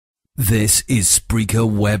This is Spreaker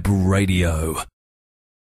Web Radio.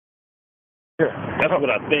 That's what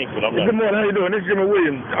I think, but I'm not. Good morning, how you doing? This is Jimmy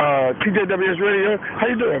Williams, TJWS Radio. How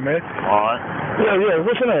you doing, man? All right. Yeah.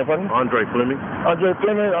 What's your name, partner? Andre Fleming. Andre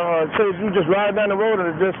Fleming. So you just ride down the road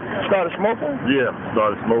and it just started smoking? Yeah,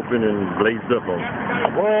 started smoking and blazed up on.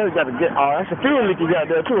 Well, you got to get, that's a fuel leak you got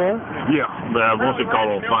there too, huh? Yeah, but once it caught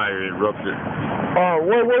on fire, it erupted.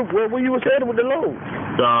 Where you was headed with the load?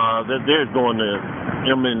 They're going to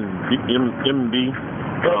MB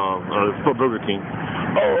for Burger King.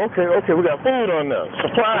 Oh, okay. We got food on there.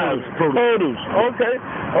 Supplies, produce. Okay.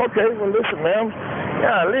 Well, listen, ma'am.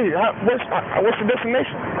 Yeah, Lee. What's the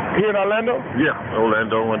destination? Here in Orlando? Yeah,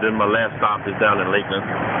 Orlando, and then my last stop is down in Lakeland.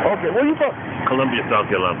 Okay, where you from? Columbia,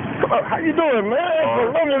 South Carolina. How you doing, man?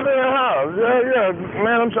 Columbia's in the house. Yeah.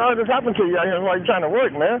 Man, I'm sorry this happened to you out here while you're trying to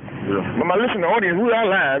work, man. Yeah. But my listening audience, we are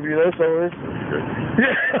live, so it's...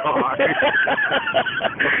 Yeah.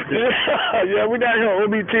 Yeah, we down here at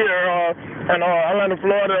OBT in Orlando,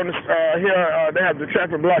 Florida. Here, they have the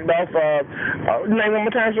traffic blocked off. Name one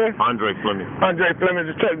more time, sir? Andre Fleming. Andre Fleming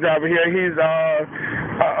is a truck driver here. He's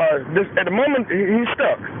at the moment he's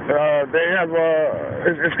stuck. They have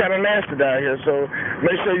it's kind of nasty down here. So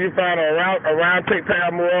make sure you find a route around Take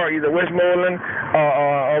Paramore, either Westmoreland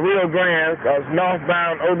or Rio Grande.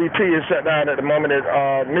 Northbound OBT is shut down at the moment at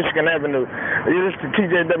Michigan Avenue. This is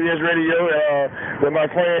TJWS Radio with my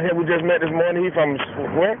friend here we just met this morning. He's from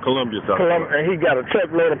where? Columbia, South Carolina. And he got a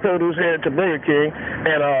truckload of produce headed to Burger King,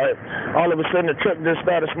 and all of a sudden the truck just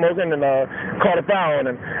started smoking and caught a fire on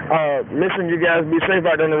him. Listen, you guys be safe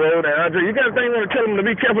out on the road. And Andre, you got anything you want to tell them to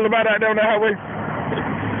be careful about out there on the highway?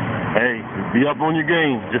 Hey, be up on your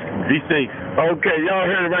game. Just be safe. Okay, y'all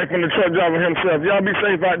heard it right from the truck driver himself. Y'all be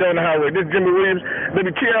safe out there on the highway. This is Jimmy Williams,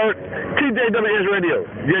 TJWS Radio.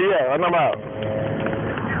 Yeah, and I'm out.